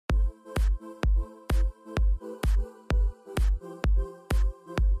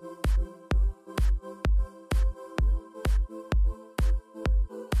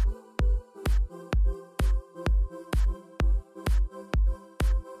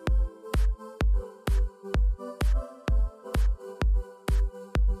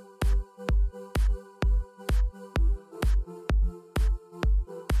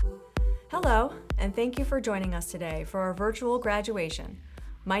Hello, and thank you for joining us today for our virtual graduation.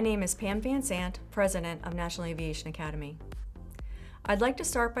 My name is Pam Van Sant, President of National Aviation Academy. I'd like to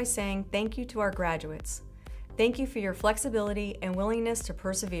start by saying thank you to our graduates. Thank you for your flexibility and willingness to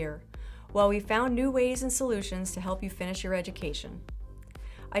persevere while we found new ways and solutions to help you finish your education.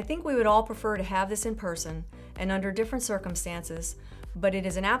 I think we would all prefer to have this in person and under different circumstances, but it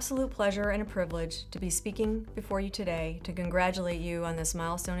is an absolute pleasure and a privilege to be speaking before you today to congratulate you on this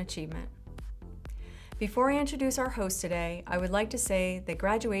milestone achievement. Before I introduce our host today, I would like to say that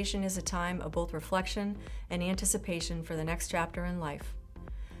graduation is a time of both reflection and anticipation for the next chapter in life.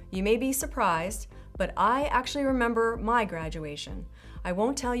 You may be surprised, but I actually remember my graduation. I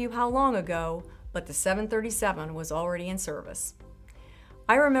won't tell you how long ago, but the 737 was already in service.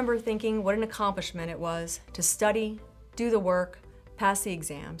 I remember thinking what an accomplishment it was to study, do the work, pass the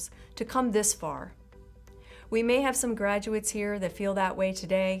exams, to come this far. We may have some graduates here that feel that way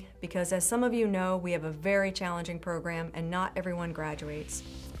today because, as some of you know, we have a very challenging program and not everyone graduates.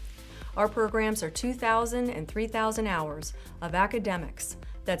 Our programs are 2,000 and 3,000 hours of academics.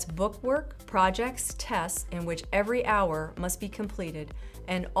 That's book work, projects, tests in which every hour must be completed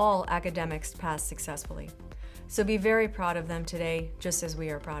and all academics pass successfully. So be very proud of them today, just as we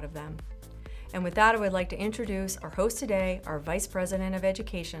are proud of them. And with that, I would like to introduce our host today, our Vice President of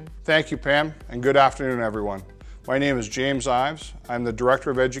Education. Thank you, Pam, and good afternoon, everyone. My name is James Ives. I'm the Director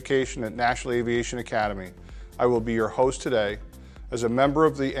of Education at National Aviation Academy. I will be your host today. As a member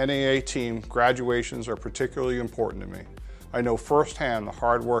of the NAA team, graduations are particularly important to me. I know firsthand the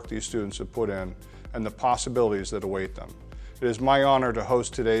hard work these students have put in and the possibilities that await them. It is my honor to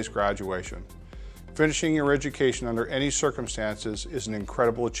host today's graduation. Finishing your education under any circumstances is an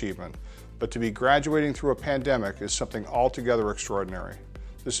incredible achievement, but to be graduating through a pandemic is something altogether extraordinary.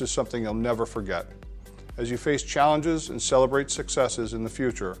 This is something you'll never forget. As you face challenges and celebrate successes in the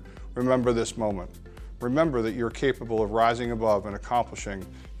future, remember this moment. Remember that you're capable of rising above and accomplishing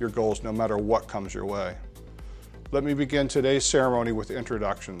your goals no matter what comes your way. Let me begin today's ceremony with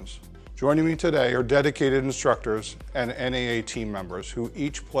introductions. Joining me today are dedicated instructors and NAA team members who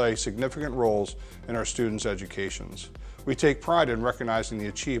each play significant roles in our students' educations. We take pride in recognizing the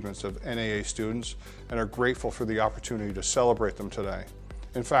achievements of NAA students and are grateful for the opportunity to celebrate them today.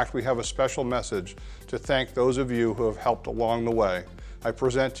 In fact, we have a special message to thank those of you who have helped along the way. I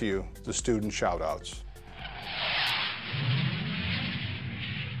present to you the student shout-outs.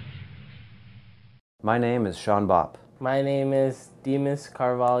 My name is Sean Bopp. My name is Demas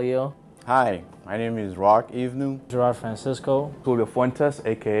Carvalho. Hi, my name is Rock Evening. Gerard Francisco. Julio Fuentes,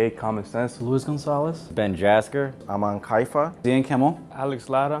 aka Common Sense. Luis Gonzalez. Ben Jasker. Aman Kaifa. Ian Kimmel. Alex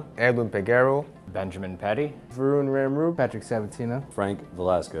Lara. Edwin Peguero. Benjamin Petty. Varun Ramru. Patrick Sabatina. Frank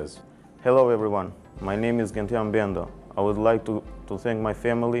Velasquez. Hello everyone, my name is Gentian Benda. I would like to thank my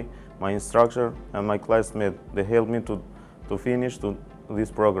family, my instructor, and my classmates. They helped me to finish this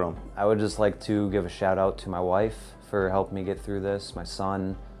program. I would just like to give a shout out to my wife for helping me get through this, my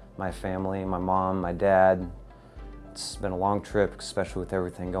son, my family, my mom, my dad. It's been a long trip, especially with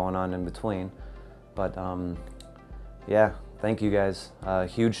everything going on in between. But yeah, thank you guys.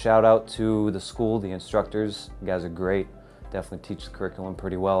 Huge shout out to the school, the instructors. You guys are great. Definitely teach the curriculum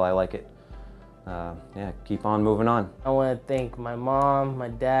pretty well. I like it. Yeah, keep on moving on. I want to thank my mom, my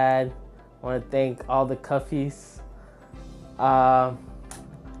dad. I want to thank all the Cuffies.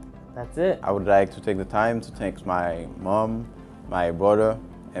 That's it. I would like to take the time to thank my mom, my brother,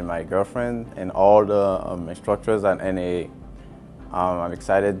 and my girlfriend, and all the instructors at NAA. I'm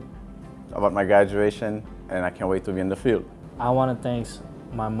excited about my graduation, and I can't wait to be in the field. I want to thank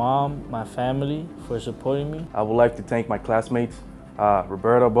my mom, my family for supporting me. I would like to thank my classmates,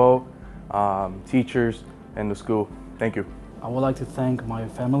 Roberta Bo, teachers, and the school. Thank you. I would like to thank my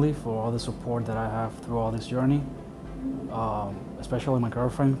family for all the support that I have through all this journey, especially my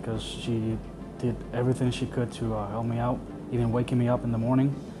girlfriend, because she did everything she could to help me out, even waking me up in the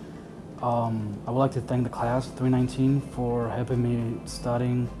morning. I would like to thank the class 319 for helping me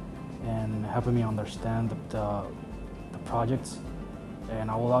studying and helping me understand the projects.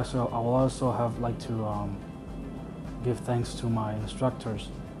 And I will also have like to give thanks to my instructors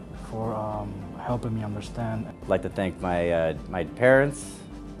for helping me understand. I'd like to thank my my parents,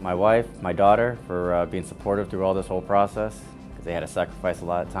 my wife, my daughter for being supportive through all this whole process, because they had to sacrifice a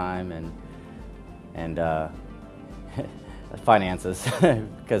lot of time and finances,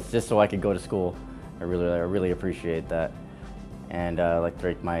 because just so I could go to school. I really appreciate that. And I'd like to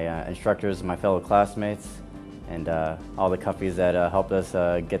thank my instructors and my fellow classmates and all the Cuffies that helped us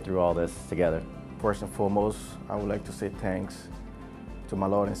get through all this together. First and foremost, I would like to say thanks to my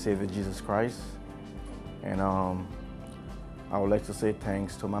Lord and Savior Jesus Christ. And I would like to say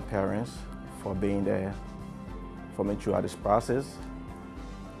thanks to my parents for being there for me throughout this process.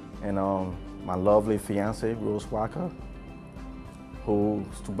 And my lovely fiance, Rose Walker, who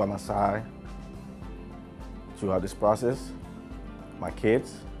stood by my side throughout this process. My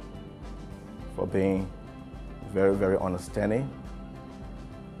kids, for being very, very understanding.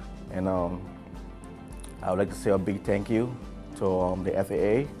 And I would like to say a big thank you to the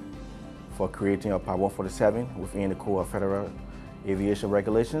FAA for creating a Part 147 within the Code of Federal Aviation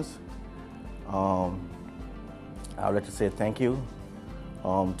Regulations. I would like to say thank you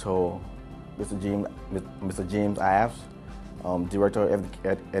to Mr. James Ives, Director of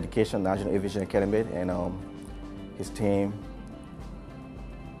Education, National Aviation Academy, and his team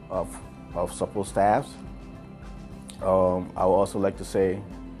of support staffs. I would also like to say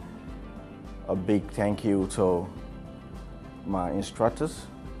a big thank you to my instructors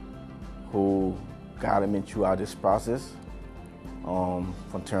who guided me throughout this process.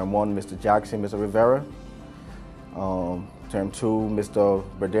 From term 1, Mr. Jackson, Mr. Rivera. Term 2, Mr.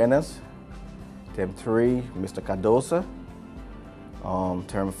 Berdenas. Term 3, Mr. Cardosa.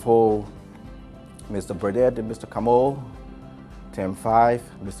 Term 4, Mr. Burdett and Mr. Camol. Term 5,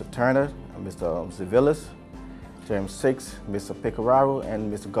 Mr. Turner and Mr. Civilis. Term 6, Mr. Picararo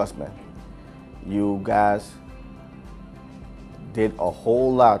and Mr. Gusman. You guys did a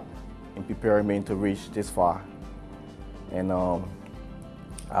whole lot in preparing me to reach this far. And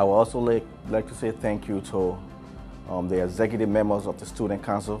I would also like to say thank you to the executive members of the Student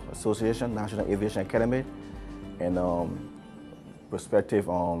Council Association, National Aviation Academy, and prospective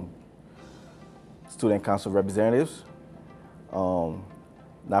Student Council representatives.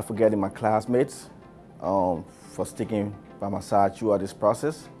 Not forgetting my classmates for sticking by my side throughout this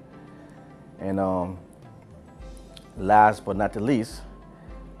process. And last but not the least,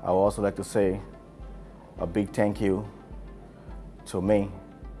 I would also like to say a big thank you to me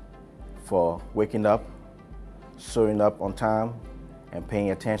for waking up, showing up on time, and paying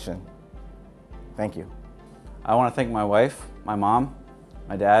attention. Thank you. I want to thank my wife, my mom,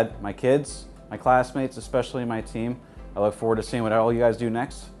 my dad, my kids, my classmates, especially my team. I look forward to seeing what all you guys do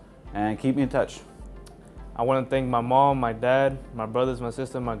next, and keep me in touch. I want to thank my mom, my dad, my brothers, my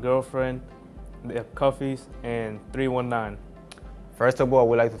sister, my girlfriend, the Cuffees, and 319. First of all, I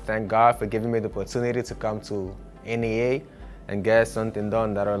would like to thank God for giving me the opportunity to come to NEA and get something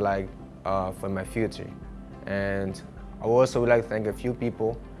done that I like for my future. And I also would like to thank a few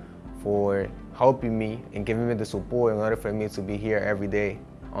people for helping me and giving me the support in order for me to be here every day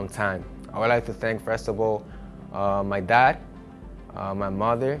on time. I would like to thank, first of all, my dad, my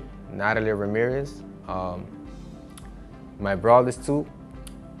mother, Natalie Ramirez, my brothers too.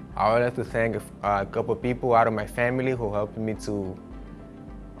 I would like to thank a couple of people out of my family who helped me to,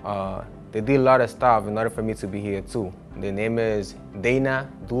 they did a lot of stuff in order for me to be here too. Their name is Dana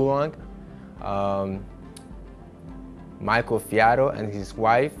Dulong, Michael Fiaro and his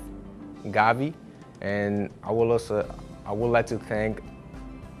wife, Gavi. And I would like to thank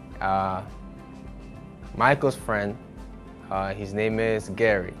Michael's friend, his name is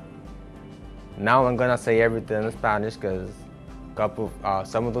Gary. Now I'm gonna say everything in Spanish because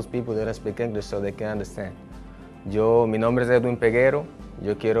some of those people didn't speak English so they can understand. Mi nombre es Edwin Peguero.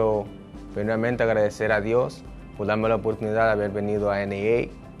 Yo quiero primeramente agradecer a Dios por darme la oportunidad de haber venido a NEA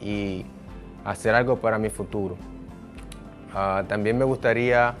y hacer algo para mi futuro. También me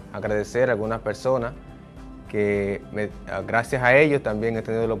gustaría agradecer a algunas personas que gracias a ellos también he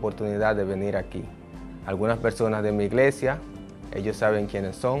tenido la oportunidad de venir aquí. Algunas personas de mi iglesia, ellos saben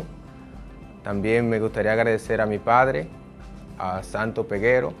quiénes son. También me gustaría agradecer a mi padre, a Santo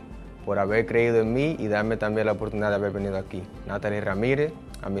Peguero, por haber creído en mí y darme también la oportunidad de haber venido aquí. Natalie Ramírez,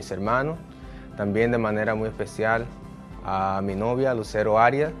 a mis hermanos, también de manera muy especial a mi novia, Lucero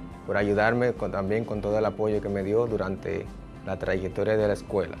Arias, por ayudarme también con todo el apoyo que me dio durante la trayectoria de la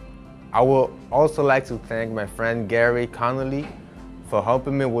escuela. I would also like to thank my friend Gary Connolly for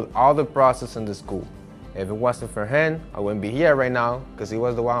helping me with all the process in the school. If it wasn't for him, I wouldn't be here right now because he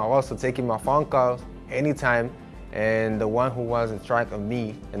was the one also taking my phone calls anytime and the one who was in charge of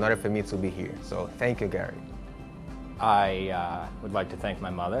me in order for me to be here. So thank you, Gary. I would like to thank my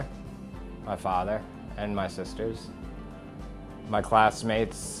mother, my father, and my sisters, my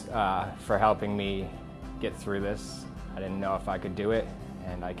classmates for helping me get through this. I didn't know if I could do it,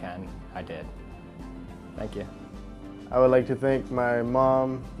 and I can. I did. Thank you. I would like to thank my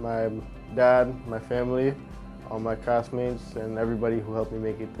mom, my dad, my family, all my classmates, and everybody who helped me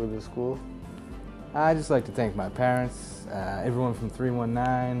make it through the school. I'd just like to thank my parents, everyone from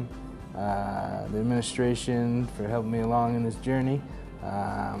 319, the administration for helping me along in this journey.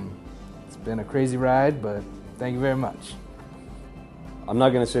 It's been a crazy ride, but thank you very much. I'm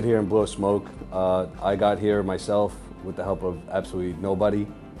not going to sit here and blow smoke. I got here myself with the help of absolutely nobody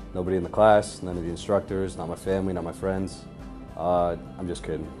in the class, none of the instructors, not my family, not my friends. I'm just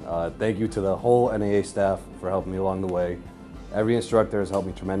kidding. Thank you to the whole NAA staff for helping me along the way. Every instructor has helped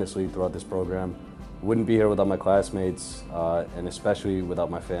me tremendously throughout this program. Wouldn't be here without my classmates, and especially without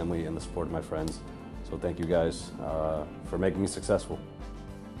my family and the support of my friends. So thank you guys for making me successful.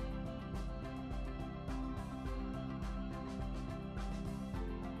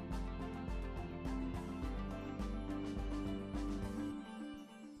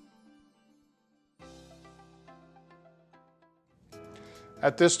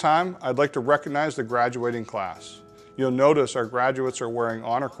 At this time, I'd like to recognize the graduating class. You'll notice our graduates are wearing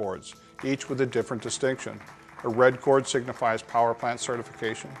honor cords, each with a different distinction. A red cord signifies power plant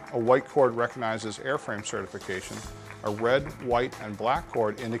certification, a white cord recognizes airframe certification, a red, white, and black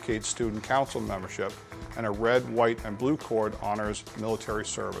cord indicates student council membership, and a red, white, and blue cord honors military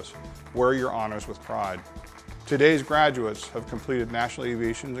service. Wear your honors with pride. Today's graduates have completed National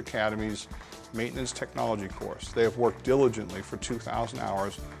Aviation Academy's Maintenance Technology course. They have worked diligently for 2,000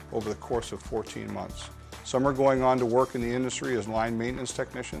 hours over the course of 14 months. Some are going on to work in the industry as line maintenance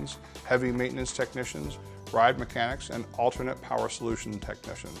technicians, heavy maintenance technicians, ride mechanics, and alternate power solution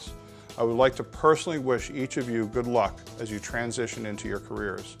technicians. I would like to personally wish each of you good luck as you transition into your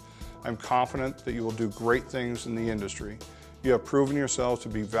careers. I'm confident that you will do great things in the industry. You have proven yourselves to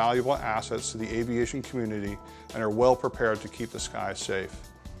be valuable assets to the aviation community and are well prepared to keep the skies safe.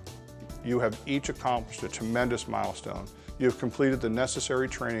 You have each accomplished a tremendous milestone. You have completed the necessary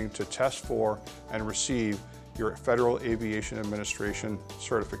training to test for and receive your Federal Aviation Administration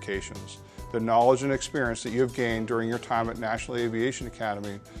certifications. The knowledge and experience that you have gained during your time at National Aviation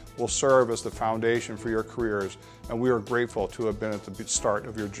Academy will serve as the foundation for your careers, and we are grateful to have been at the start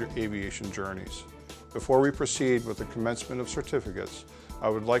of your aviation journeys. Before we proceed with the commencement of certificates, I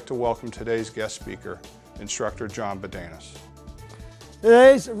would like to welcome today's guest speaker, Instructor John Badenas.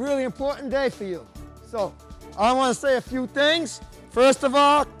 Today's a really important day for you. So I want to say a few things. First of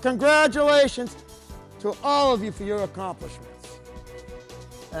all, congratulations to all of you for your accomplishments.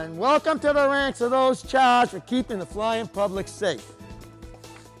 And welcome to the ranks of those charged with keeping the flying public safe.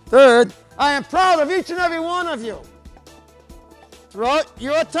 Third, I am proud of each and every one of you. Throughout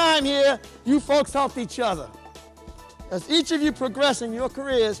your time here, you folks helped each other. As each of you progress in your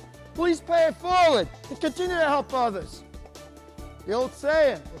careers, please pay it forward and continue to help others. The old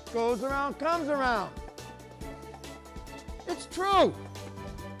saying, what goes around comes around. It's true.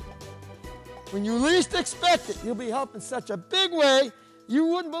 When you least expect it, you'll be helped in such a big way, you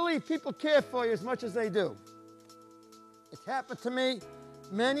wouldn't believe people care for you as much as they do. It's happened to me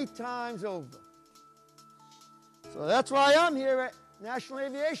many times over. So that's why I'm here at National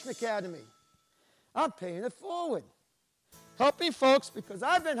Aviation Academy. I'm paying it forward. Helping folks because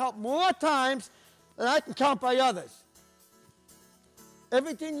I've been helped more times than I can count by others.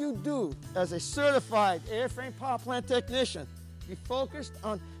 Everything you do as a certified airframe power plant technician, be focused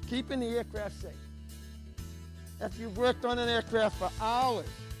on keeping the aircraft safe. After you've worked on an aircraft for hours,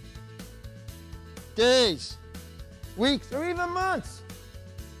 days, weeks, or even months,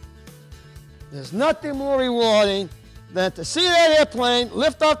 there's nothing more rewarding than to see that airplane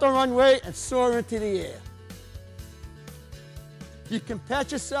lift off the runway and soar into the air. You can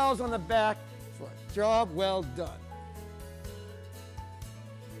pat yourselves on the back for a job well done.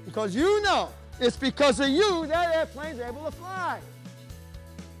 Because you know it's because of you that airplane's able to fly.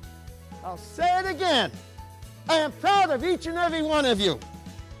 I'll say it again. I am proud of each and every one of you.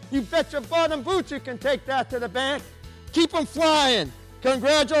 You bet your bottom boots you can take that to the bank. Keep them flying.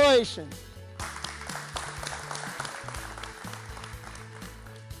 Congratulations.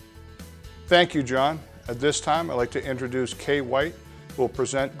 Thank you, John. At this time, I'd like to introduce Kay White, who will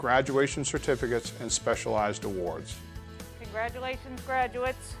present graduation certificates and specialized awards. Congratulations,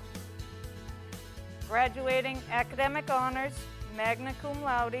 graduates. Graduating academic honors, magna cum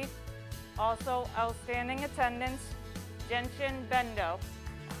laude, also outstanding attendance, Genshin Bendo.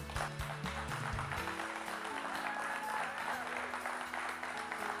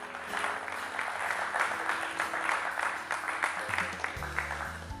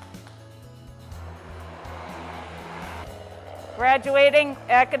 Graduating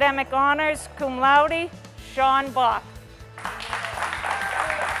academic honors, cum laude, Sean Bach.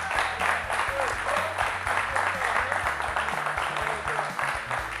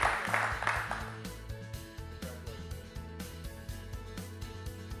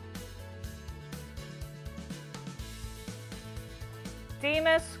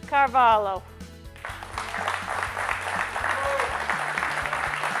 Demas Carvalho.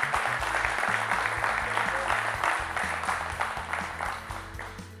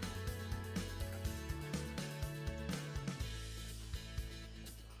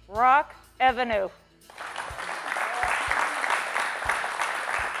 Rock Avenue.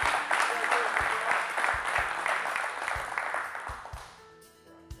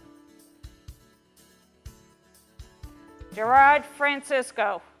 Gerard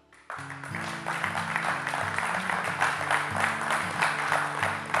Francisco.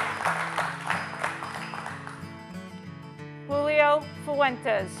 Julio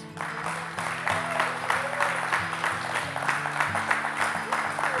Fuentes.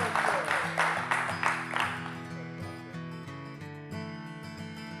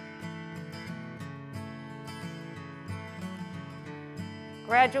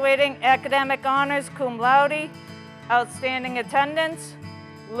 Graduating academic honors cum laude, outstanding attendance,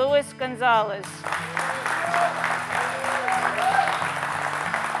 Luis Gonzalez.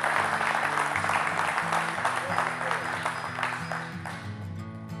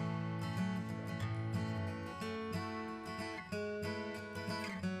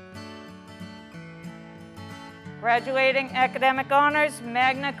 Graduating academic honors,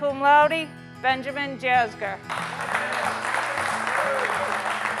 magna cum laude, Benjamin Jasger.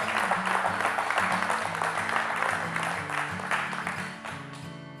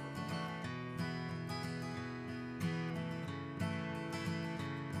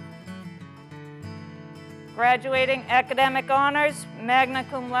 Graduating academic honors, magna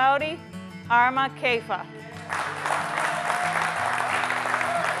cum laude, Arma Kefa.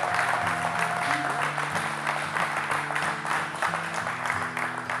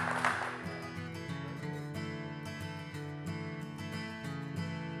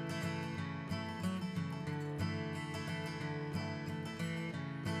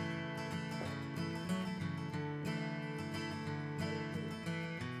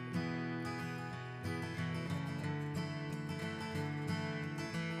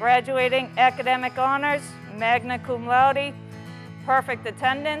 Graduating academic honors, magna cum laude, perfect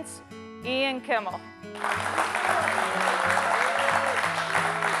attendance, Ian Kimmel.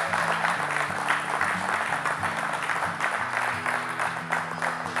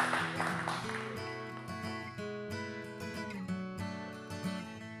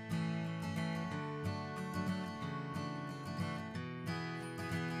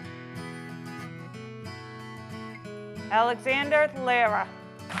 Alexander Lara.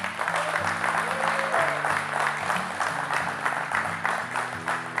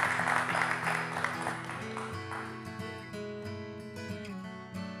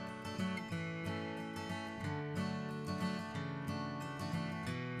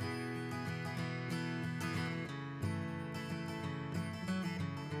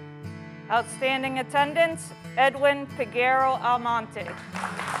 Outstanding attendance, Edwin Piguero Almonte.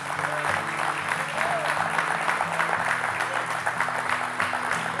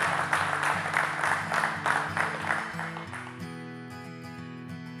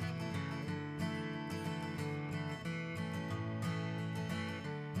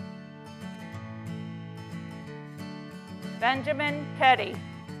 Benjamin Petty.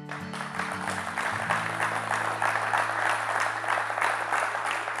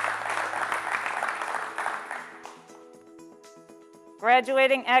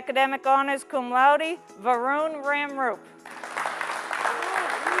 Graduating academic honors cum laude, Varun Ramroop.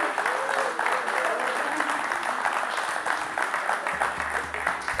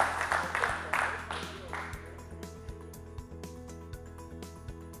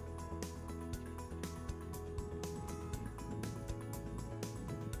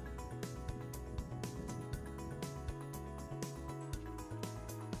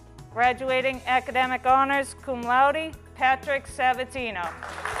 Graduating academic honors cum laude, Patrick Sabatino.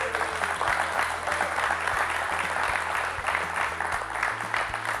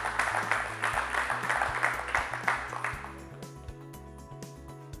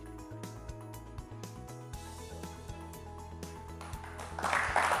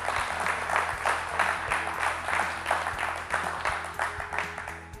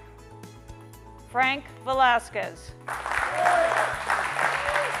 Frank Velasquez.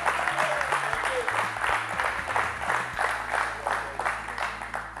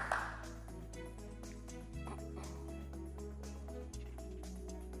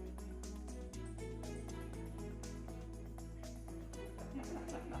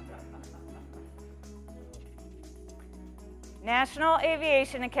 National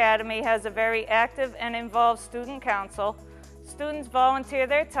Aviation Academy has a very active and involved student council. Students volunteer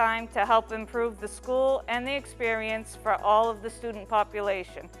their time to help improve the school and the experience for all of the student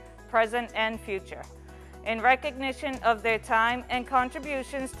population, present and future. In recognition of their time and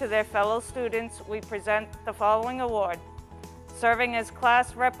contributions to their fellow students, we present the following award. Serving as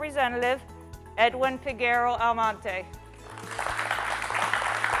class representative, Edwin Piguero Almonte.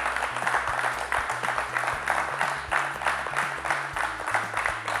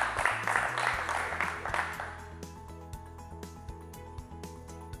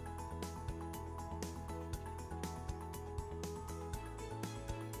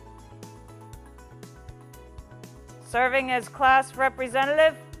 Serving as class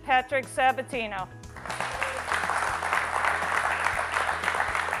representative, Patrick Sabatino.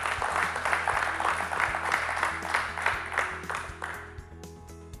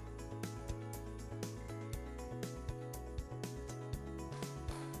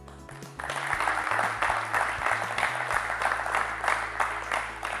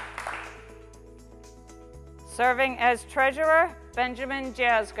 Serving as treasurer, Benjamin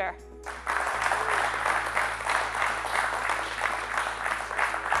Jasger.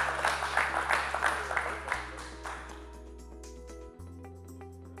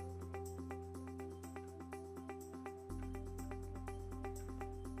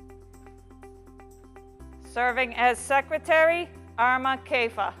 Serving as secretary, Arma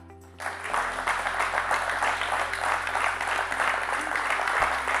Kefa.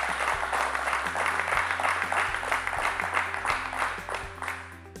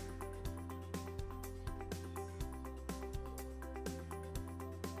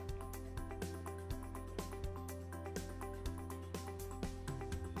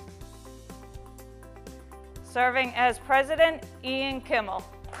 Serving as president, Ian Kimmel.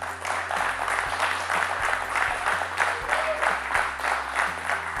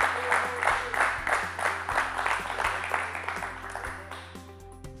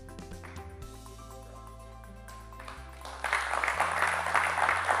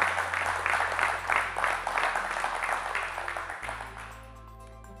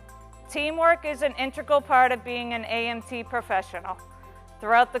 Teamwork is an integral part of being an AMT professional.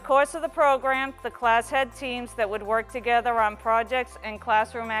 Throughout the course of the program, the class had teams that would work together on projects and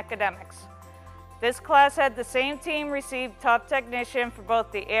classroom academics. This class had the same team receive top technician for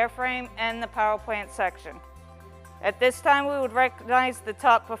both the airframe and the power plant section. At this time, we would recognize the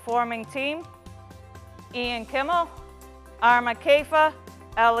top performing team: Ian Kimmel, Arma Kefa,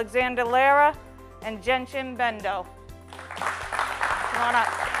 Alexander Lara, and Genshin Bendo. Come on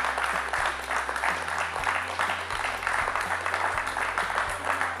up.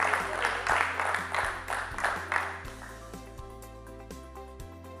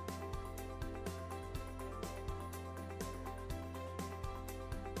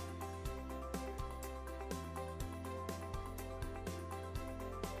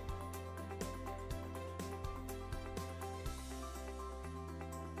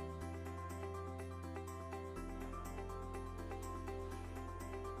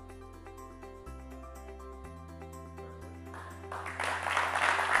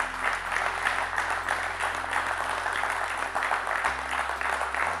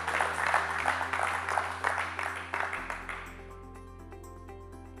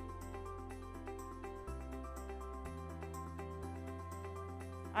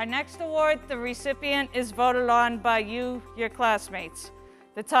 Our next award, the recipient is voted on by you, your classmates.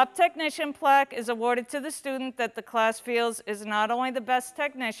 The top technician plaque is awarded to the student that the class feels is not only the best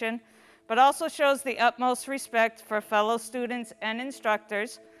technician, but also shows the utmost respect for fellow students and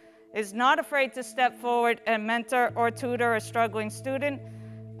instructors, is not afraid to step forward and mentor or tutor a struggling student,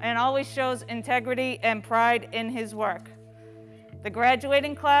 and always shows integrity and pride in his work. The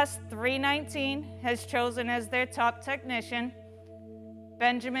graduating class 319 has chosen as their top technician,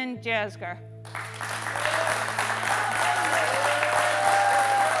 Benjamin Jasger.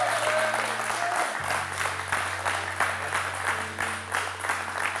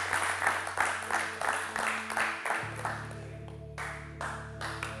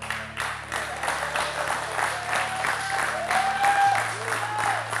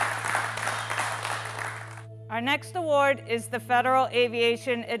 Our next award is the Federal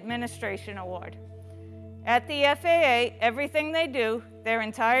Aviation Administration Award. At the FAA, everything they do, their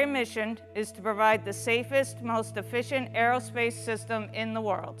entire mission, is to provide the safest, most efficient aerospace system in the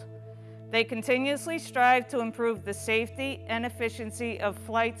world. They continuously strive to improve the safety and efficiency of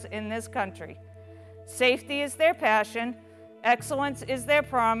flights in this country. Safety is their passion, excellence is their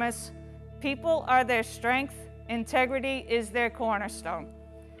promise, people are their strength, integrity is their cornerstone.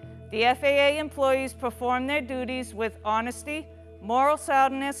 The FAA employees perform their duties with honesty, moral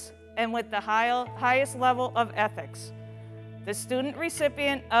soundness, and with the highest level of ethics. The student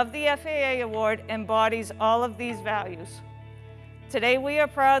recipient of the FAA Award embodies all of these values. Today we are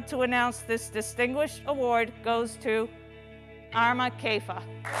proud to announce this distinguished award goes to Arma Kefa.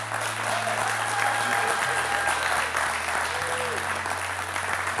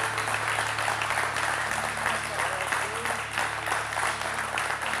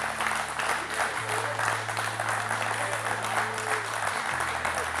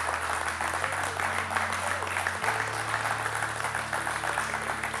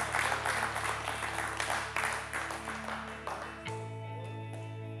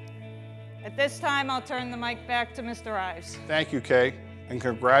 At this time, I'll turn the mic back to Mr. Ives. Thank you, Kay, and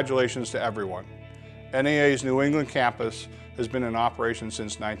congratulations to everyone. NAA's New England campus has been in operation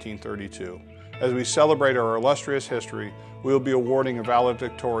since 1932. As we celebrate our illustrious history, we will be awarding a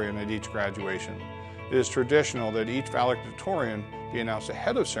valedictorian at each graduation. It is traditional that each valedictorian be announced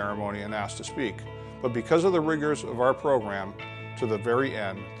ahead of ceremony and asked to speak, but because of the rigors of our program, to the very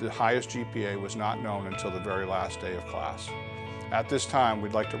end, the highest GPA was not known until the very last day of class. At this time,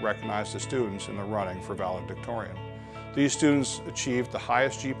 we'd like to recognize the students in the running for valedictorian. These students achieved the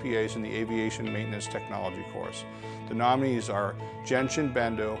highest GPAs in the Aviation Maintenance Technology course. The nominees are Genshin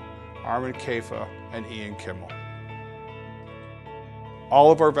Bendo, Armin Kafa, and Ian Kimmel.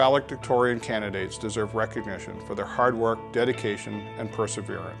 All of our valedictorian candidates deserve recognition for their hard work, dedication, and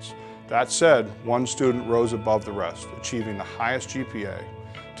perseverance. That said, one student rose above the rest, achieving the highest GPA.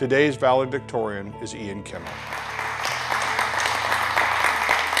 Today's valedictorian is Ian Kimmel.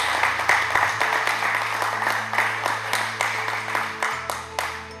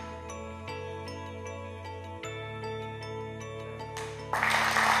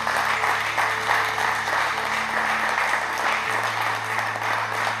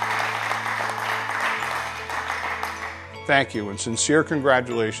 Thank you and sincere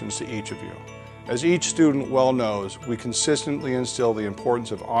congratulations to each of you. As each student well knows, we consistently instill the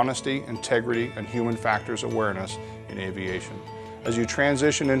importance of honesty, integrity, and human factors awareness in aviation. As you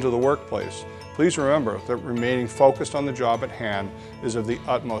transition into the workplace, please remember that remaining focused on the job at hand is of the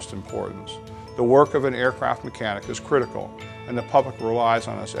utmost importance. The work of an aircraft mechanic is critical, and the public relies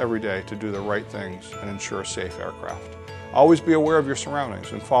on us every day to do the right things and ensure safe aircraft. Always be aware of your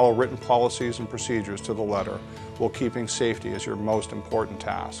surroundings and follow written policies and procedures to the letter, while keeping safety as your most important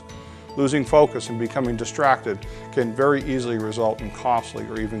task. Losing focus and becoming distracted can very easily result in costly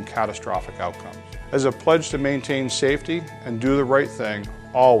or even catastrophic outcomes. As a pledge to maintain safety and do the right thing,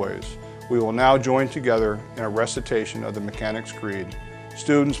 always, we will now join together in a recitation of the Mechanic's Creed.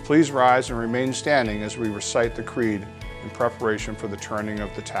 Students, please rise and remain standing as we recite the Creed in preparation for the turning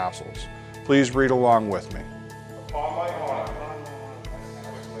of the tassels. Please read along with me. Upon my honor,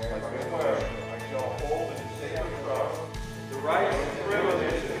 I shall hold in sacred trust the rights and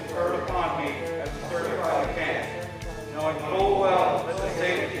privileges conferred upon me as a certified mechanic, knowing full well that the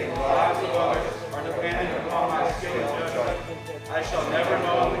safety and lives of others are dependent upon my skill and judgment. I shall never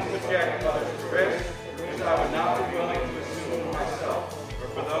knowingly subject others to risk which I would not be willing to assume for myself or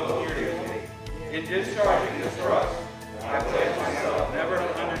for those near to me. In discharging this trust, I pledge myself never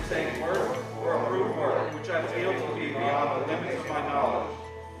to undertake work or approve work which I feel to be beyond the limits of my knowledge,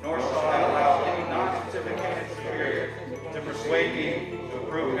 nor shall I allow any non-certificated superior to persuade me to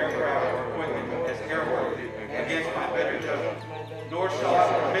approve aircraft or equipment as airworthy against my better judgment, nor shall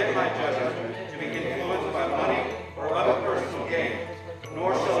I permit my judgment to be influenced by money or other personal gain,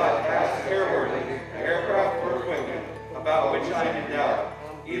 nor shall I pass airworthy aircraft or equipment about which I am in doubt,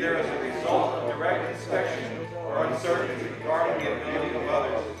 either as a result of direct inspection or uncertainty regarding the ability of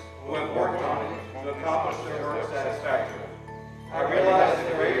others who have worked on it to accomplish their work satisfactorily. I realize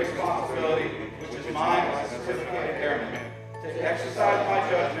the great responsibility which is mine as a certificated airman to exercise my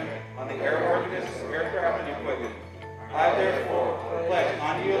judgment on the airworthiness of aircraft and equipment. I therefore pledge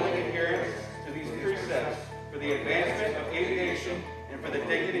unyielding adherence to these precepts for the advancement of aviation and for the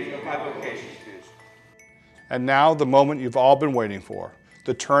dignity of my vocation. And now the moment you've all been waiting for.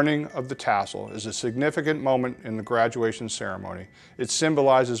 The turning of the tassel is a significant moment in the graduation ceremony. It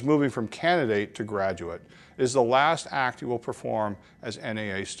symbolizes moving from candidate to graduate. It is the last act you will perform as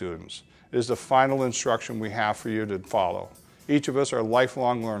NAA students. It is the final instruction we have for you to follow. Each of us are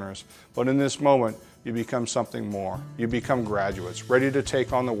lifelong learners, but in this moment, you become something more. You become graduates, ready to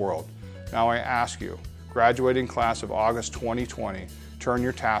take on the world. Now I ask you, graduating class of August 2020, turn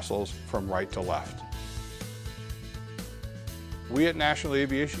your tassels from right to left. We at National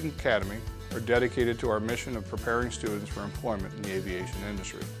Aviation Academy are dedicated to our mission of preparing students for employment in the aviation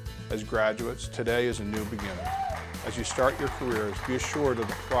industry. As graduates, today is a new beginning. As you start your careers, be assured of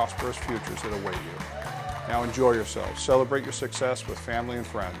the prosperous futures that await you. Now enjoy yourselves, celebrate your success with family and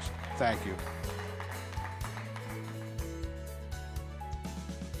friends. Thank you.